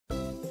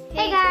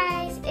Hey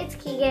guys, it's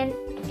Keagan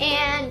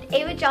and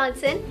Ayvah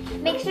Johnson.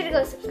 Make sure to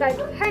go subscribe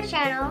to her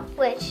channel,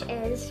 which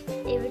is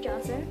Ayvah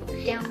Johnson,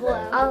 Down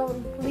below. I'll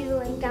leave the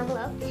link down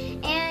below.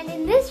 And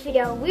in this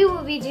video, we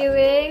will be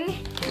doing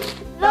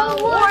the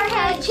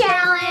WarHead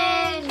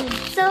Challenge.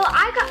 So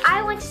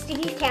I went to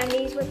Sticky's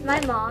Candies with my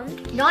mom.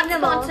 Not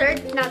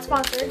sponsored. Not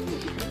sponsored.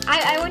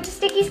 I went to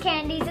Sticky's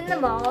Candies in the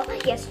mall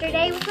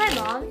yesterday with my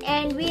mom,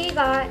 and we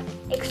got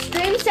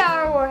extreme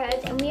sour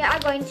warheads, and we are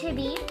going to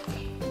be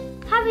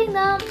having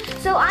them.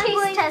 So I'm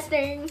Taste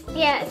testing.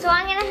 Yeah, so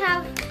I'm gonna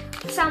have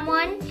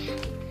someone,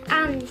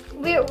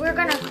 we're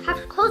gonna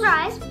have to close our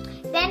eyes,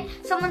 then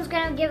someone's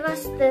gonna give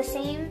us the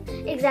same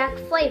exact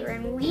flavor,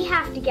 and we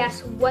have to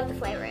guess what the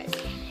flavor is.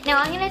 Now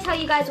I'm gonna tell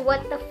you guys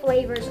what the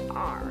flavors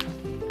are.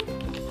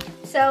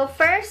 So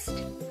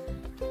first,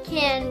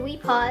 can we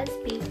pause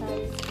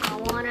because I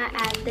wanna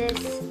add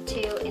this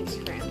to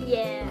Instagram.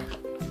 Yeah.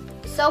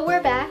 So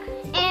we're back.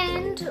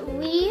 And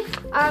we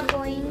are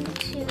going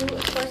to,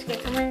 of course,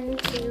 get someone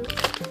to,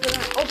 we're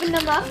gonna open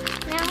them up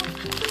now.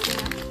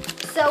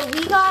 So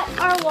we got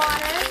our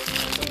water.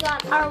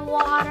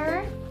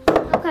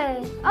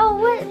 Okay. Oh,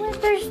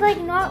 what? There's like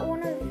not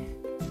one of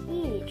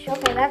each.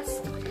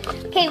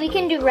 Okay, we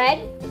can do red.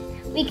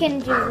 We can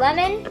do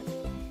lemon.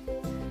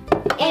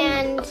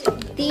 And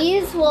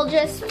these will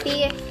just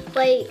be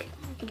like,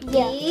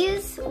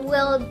 these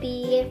will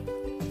be,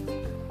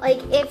 like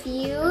if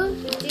you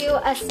do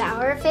a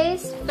sour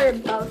face for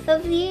both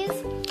of these,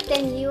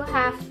 then you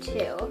have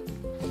to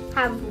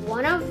have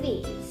one of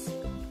these.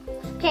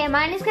 Okay,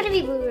 mine is gonna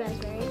be blue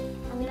raspberry.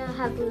 I'm gonna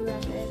have blue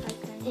raspberry if I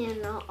can.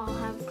 And I'll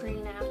have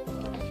green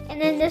apple. And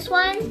then this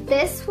one,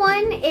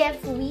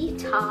 if we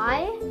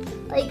tie,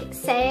 like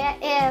say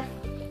if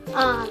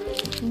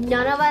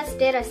none of us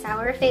did a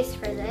sour face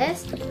for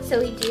this, so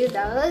we do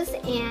those,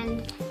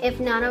 and if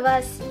none of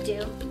us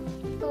do,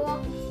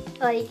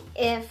 like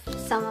if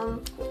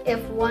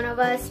one of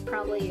us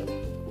probably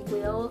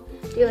will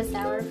do a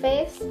sour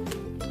face,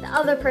 the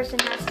other person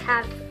has to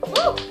have,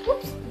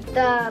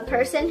 the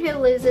person who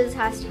loses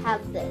has to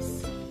have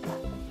this.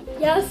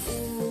 Yes.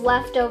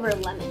 Leftover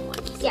lemon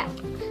ones. Yeah.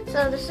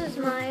 So this is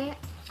my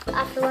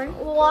after one.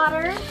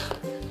 Water.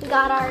 We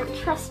got our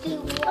trusty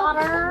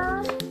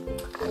water.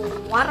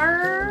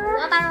 Water.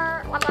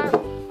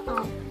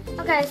 Oh.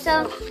 Okay,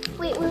 so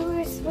wait,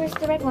 where's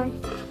the red one?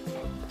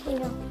 You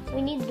know,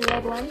 we need the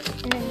red one,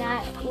 and then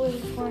that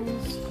one's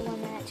the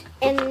one that.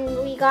 And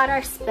we got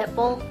our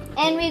spitball.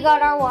 And we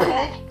got our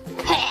water.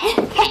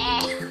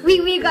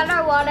 we got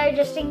our water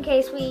just in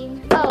case we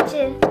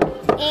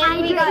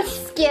And we got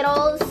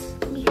Skittles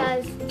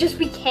because just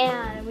we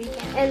can.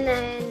 And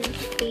then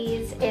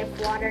these if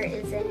water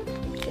isn't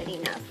good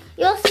enough.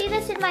 You'll see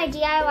this in my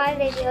DIY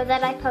video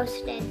that I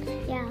posted.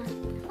 Yeah.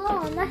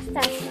 Oh, that's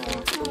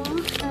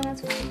Oh,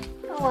 that's fine.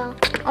 Oh well.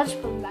 I'll just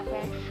put them back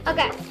there.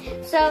 Okay,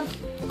 so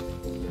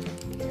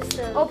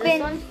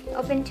open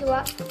two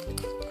up.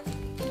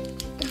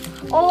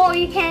 Oh,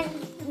 you can't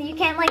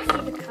like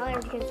see the color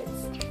because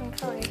it's different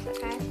colors.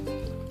 Okay.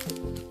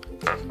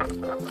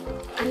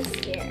 I'm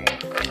scared.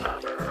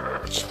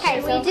 Okay,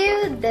 Should we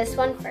do this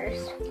one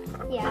first?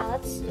 Yeah,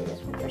 let's do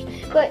this one first.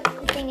 But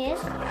the thing is,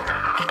 we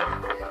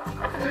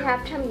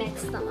have to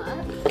mix them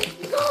up.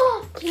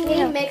 Can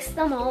we mix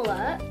them all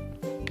up?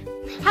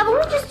 How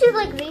about we just do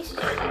like these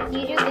two?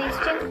 You do these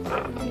two?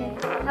 Okay.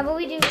 How about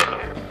we do,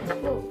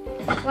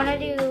 wanna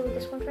do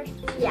this one first?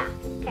 Yeah.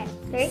 Okay,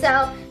 ready?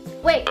 So,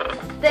 wait,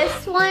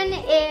 this one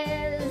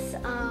is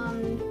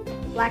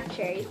black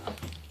cherry.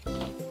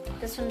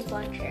 This one's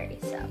black cherry,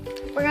 so.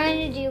 We're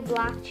going to do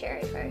black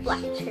cherry first.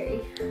 Black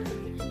cherry.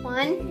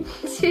 1,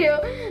 2,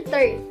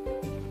 3.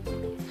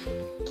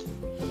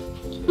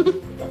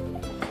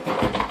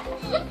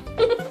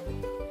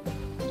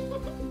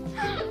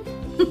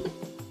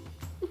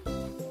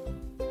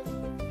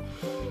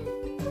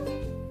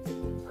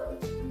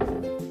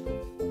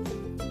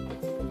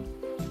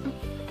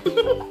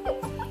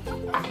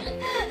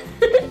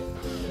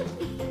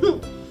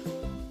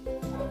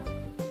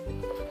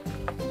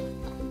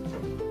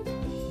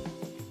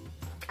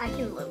 I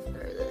can live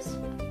through this.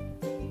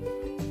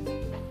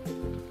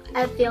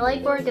 I feel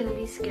like we're gonna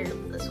be scared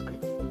of this one.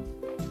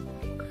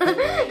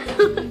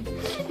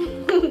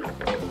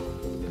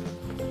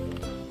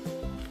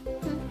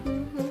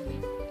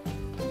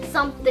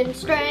 Something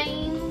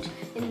strange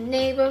in the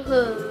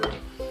neighborhood.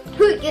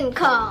 Who can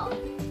call?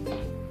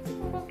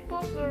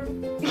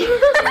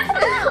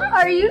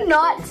 Are you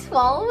not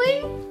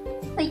swallowing?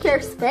 Like your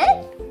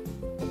spit?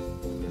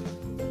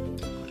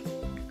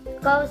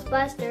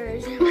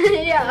 Ghostbusters.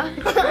 Yeah.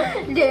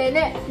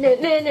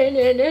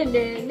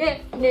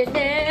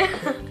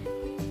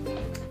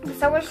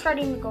 So we're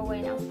starting to go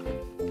away now.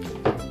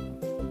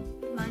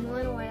 Mine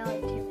went away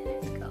like 2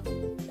 minutes ago.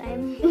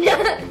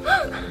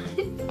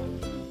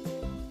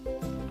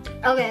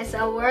 Okay,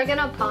 so we're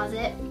gonna pause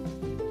it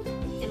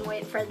and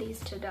wait for these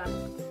to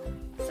done.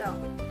 So,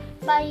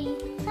 bye.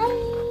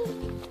 Bye.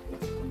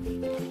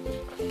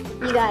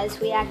 You guys,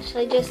 we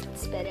actually just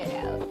spit it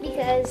out.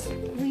 Because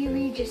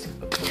we just...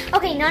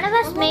 Okay, none of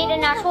us made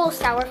an actual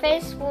sour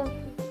face. Well,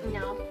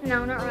 No.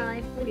 No, not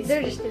really. Be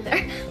They're sweet. just in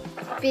there.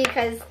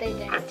 Because they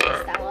didn't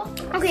taste that well.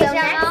 Okay, so so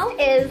now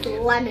next is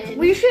lemon.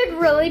 we should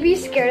really be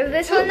scared of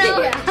this one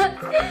though.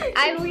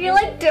 And we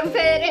like dip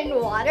it in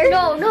water.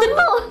 No.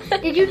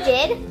 Did you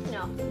did?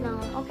 No. No.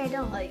 Okay,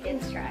 don't. Like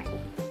it's dry.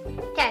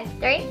 Okay,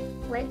 3.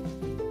 Wait.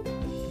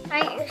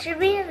 Should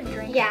we have a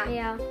drink? Yeah.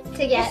 Yeah.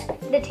 To get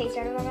the taste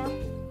out of our mouth.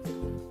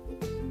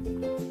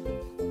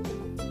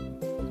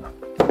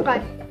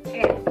 fun.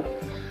 Okay.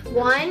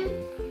 1,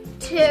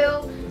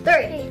 2,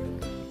 3.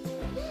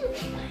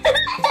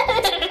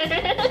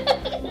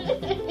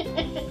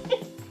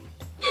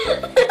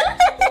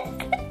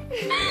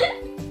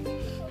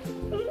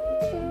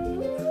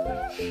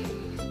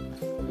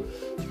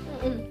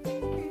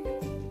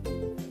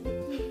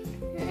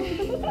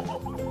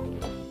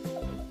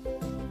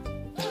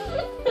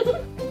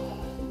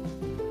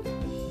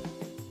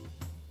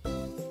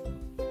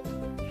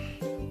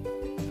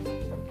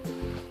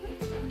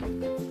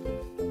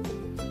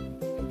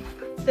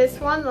 This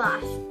one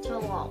lasts a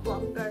lot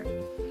longer.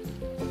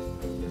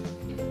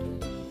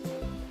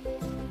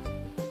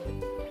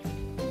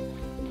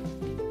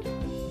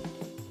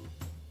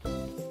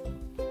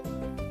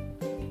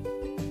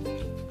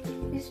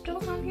 You still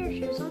have your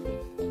shoes on?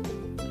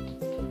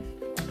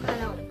 I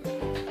don't.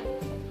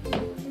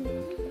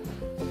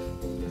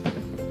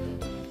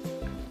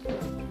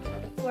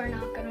 We're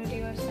not gonna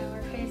do a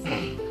sour face.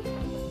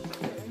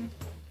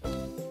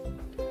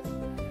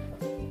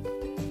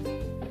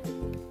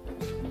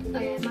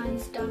 Okay,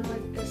 mine's done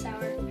with the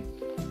sour.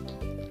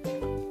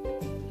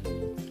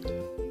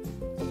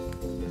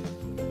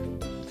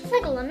 It's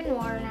like lemon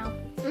water now.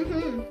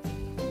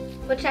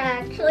 Which I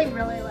actually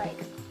really like.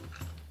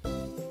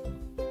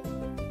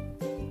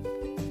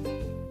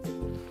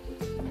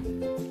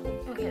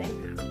 Okay.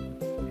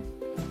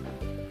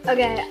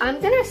 Okay,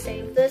 I'm gonna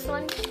save this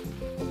one.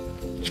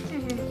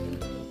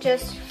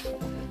 Just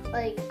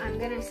like I'm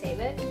gonna save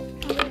it.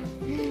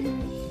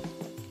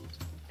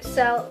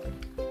 So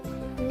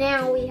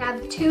now we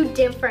have 2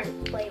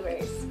 different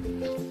flavors.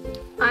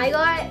 I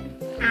got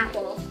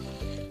apple.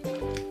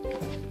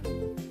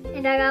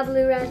 And I got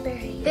blue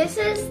raspberry. This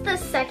is the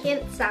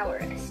second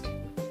sourest.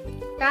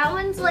 That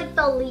one's like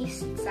the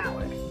least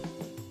sour.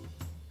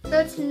 So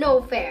it's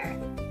no fair.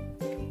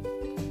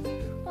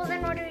 Well,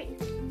 then what do we...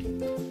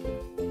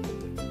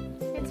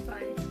 It's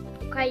fine.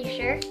 Okay, you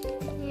sure?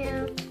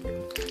 Yeah.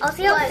 I'll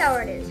see how Plus-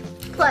 sour it is.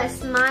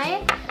 Plus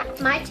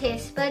my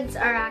taste buds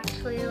are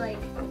actually like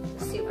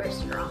super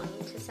strong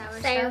to sour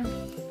Same.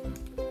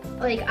 stuff.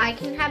 Like I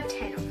can have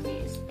 10 of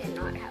these and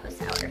not have a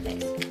sour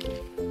face.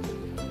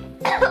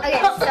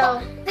 Okay,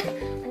 so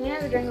I'm gonna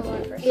have a drink of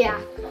water first. yeah,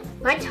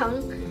 my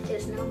tongue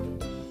is numb,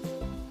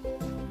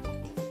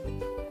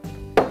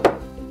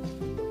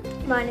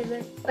 Mine is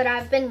good. but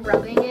I've been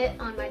rubbing it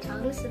on my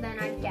tongue so then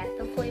I get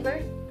the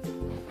flavor.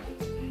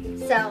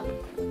 So,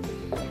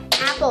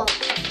 apple,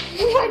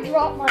 I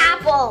dropped mine.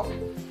 apple.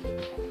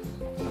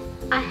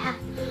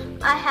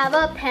 I have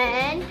a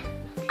pen.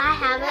 I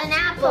have an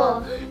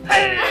apple.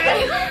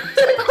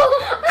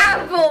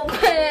 Apple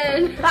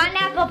pen.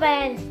 Pineapple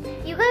pen.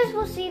 You guys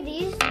will see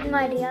these in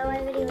my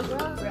DIY video as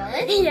well.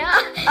 Really? Yeah.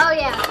 Oh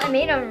yeah. I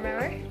made them,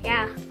 remember?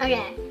 Yeah.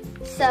 Okay.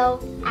 So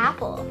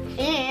apple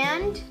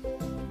and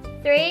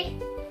 3,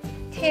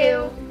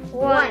 2,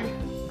 1.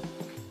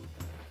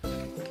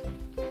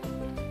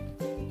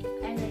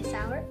 Are they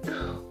sour?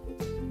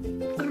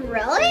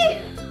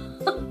 Really?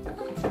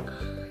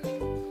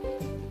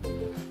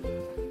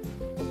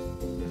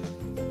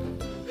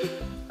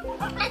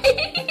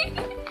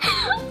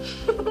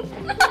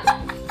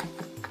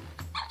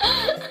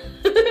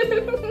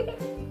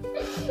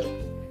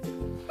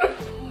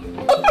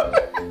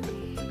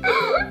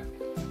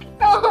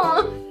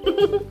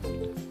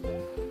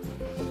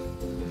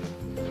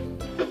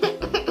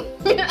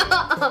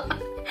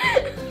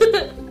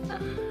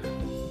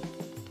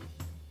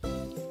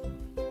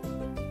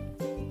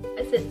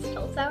 Is it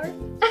still sour? Do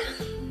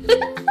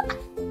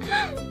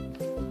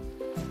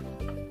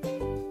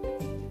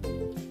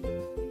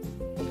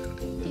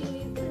you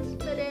need to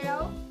spit it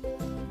out?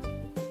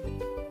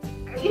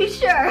 Are you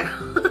sure?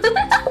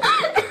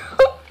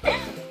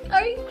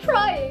 Are you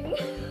crying?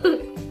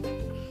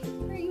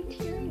 Are you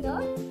tearing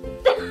up?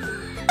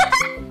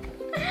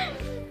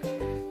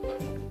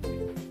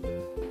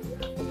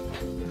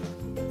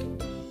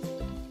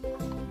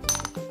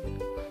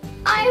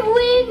 I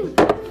win!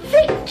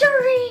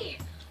 Victory!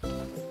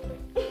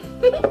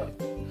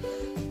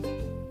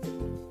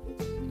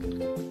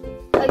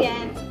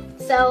 Okay,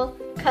 so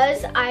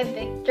cause I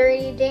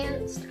victory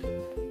danced,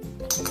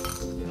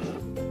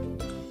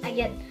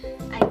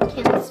 I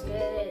can spit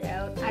it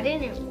out. I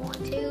didn't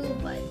want to,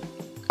 but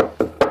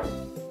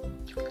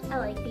I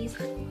like these.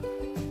 I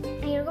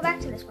need to go back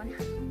to this one.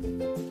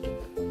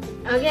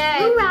 Okay.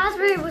 Blue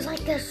raspberry was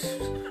like the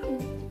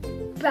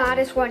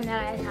baddest one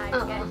that I had.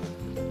 Uh-huh.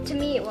 To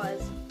me, it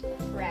was.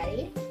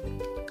 Ready?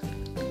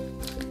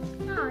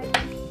 Oh,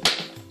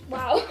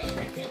 wow.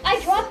 I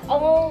dropped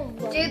all of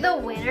them. Do the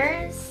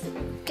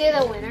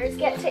winners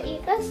get to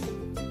eat this?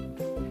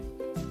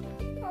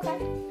 Okay.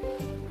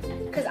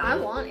 because I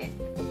want it.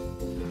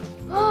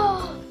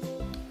 Oh,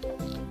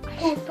 I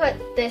should put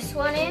this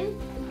one in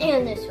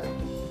and this one.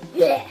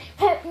 Yeah.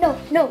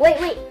 No,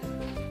 wait.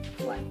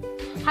 What?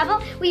 How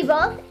about we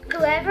both,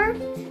 whoever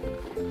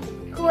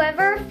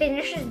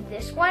finishes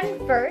this one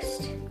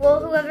first, well,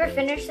 whoever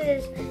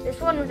finishes this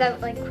one without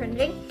like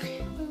cringing,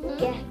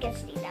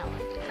 gets to eat that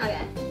one.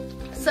 Okay.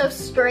 So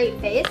straight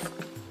face.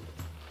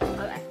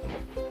 Okay.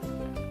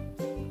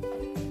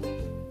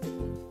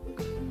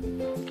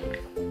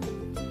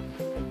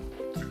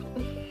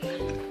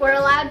 We're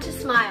allowed to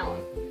smile.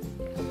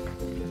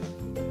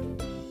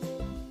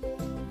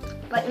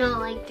 But not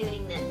like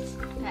doing this.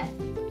 Okay.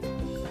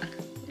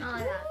 Not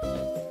like that.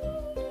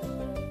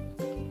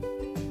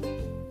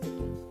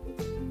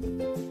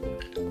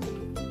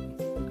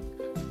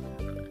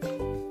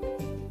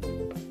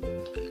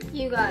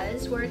 You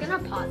guys, we're gonna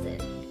pause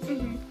it.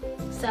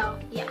 So,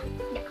 yeah.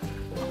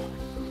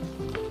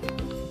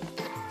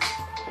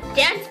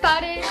 Dance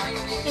party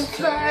in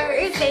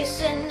blurry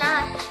face and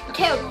I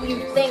care what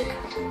you think.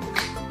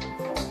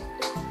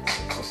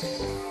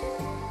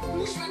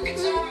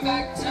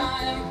 Back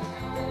time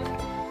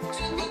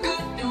to the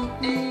good old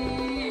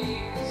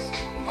days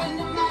when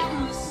the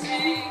mama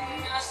sang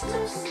us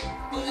to sleep,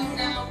 but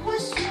now we're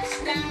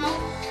stressed out.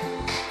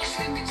 Wish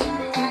we could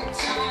turn back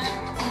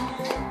time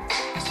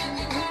to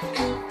the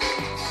good old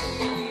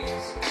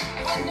days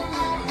when the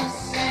mama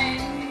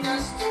sang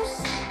us to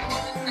sleep,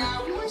 but now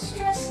we're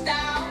stressed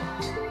out.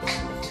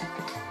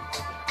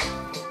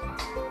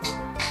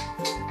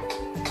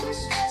 We're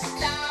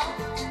stressed out.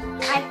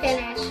 I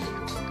finished.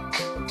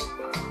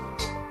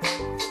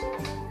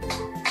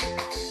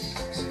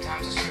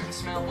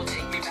 Will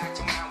take me back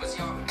to when I was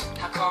young.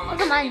 How come I'm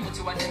Come on. able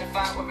to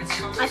identify where it's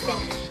coming I from?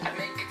 finished. I'd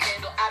make a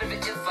candle out of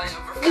it if I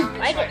ever You found it.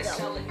 like Try it, to though.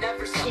 sell it,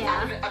 never sell Yeah.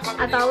 out of it. I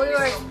thought we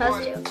were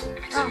supposed to.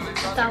 I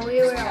thought we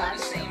were allowed to.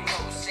 Same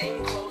clothes,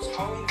 same clothes,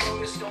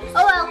 homegrown, the stones.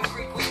 Oh, well.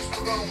 Creek we used to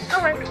roam.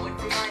 Alright. But it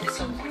would remind us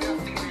of when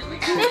nothing really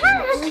They don't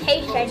have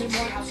taste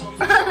anymore.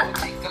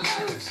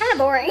 Kind of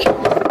boring.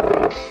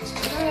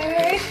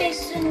 Blurry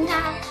face and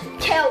I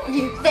care what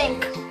you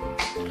think.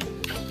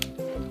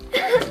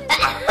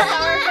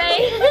 Sour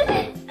face.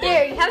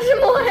 Here, you have some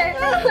more.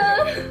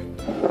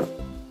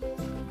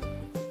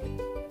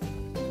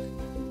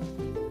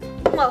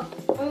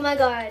 Oh my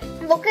god.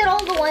 Look at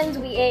all the ones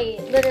we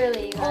ate,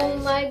 literally. Guys. Oh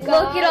my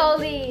god. Look at all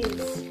these.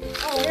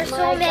 Oh There's my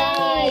so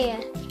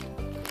many.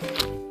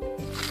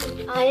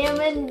 God. I am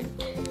in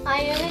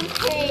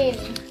pain.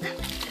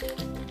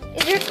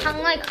 Is your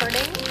tongue like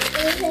hurting?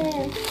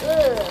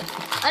 Ugh.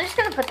 I'm just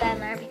gonna put that in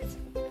there because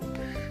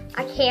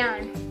I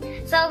can.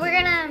 So we're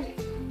gonna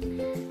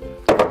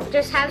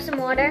just have some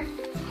water.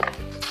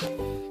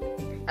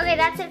 Okay,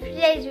 that's it for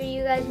today's video,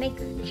 you guys. Make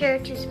sure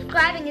to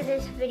subscribe and give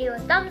this video a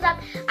thumbs up.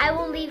 I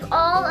will leave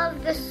all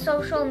of the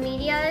social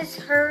medias,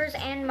 hers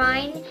and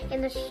mine,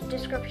 in the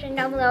description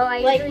down below. I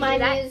Like usually my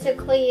do that.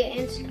 Musical.ly,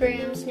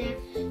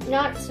 Instagram,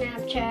 not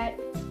Snapchat,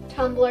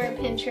 Tumblr,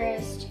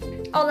 Pinterest.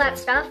 All that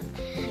stuff.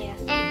 Yeah.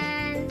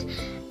 And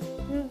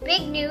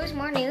big news,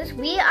 more news.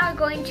 We are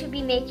going to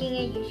be making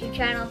a YouTube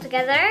channel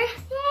together.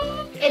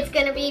 It's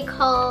gonna be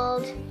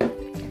called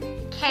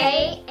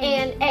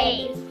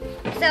K&A.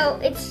 So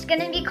it's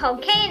gonna be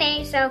called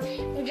K&A. So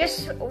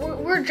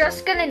we're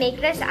just gonna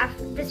make this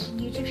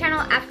YouTube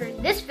channel after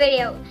this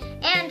video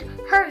and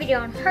her video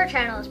on her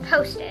channel is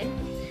posted.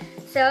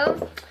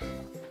 So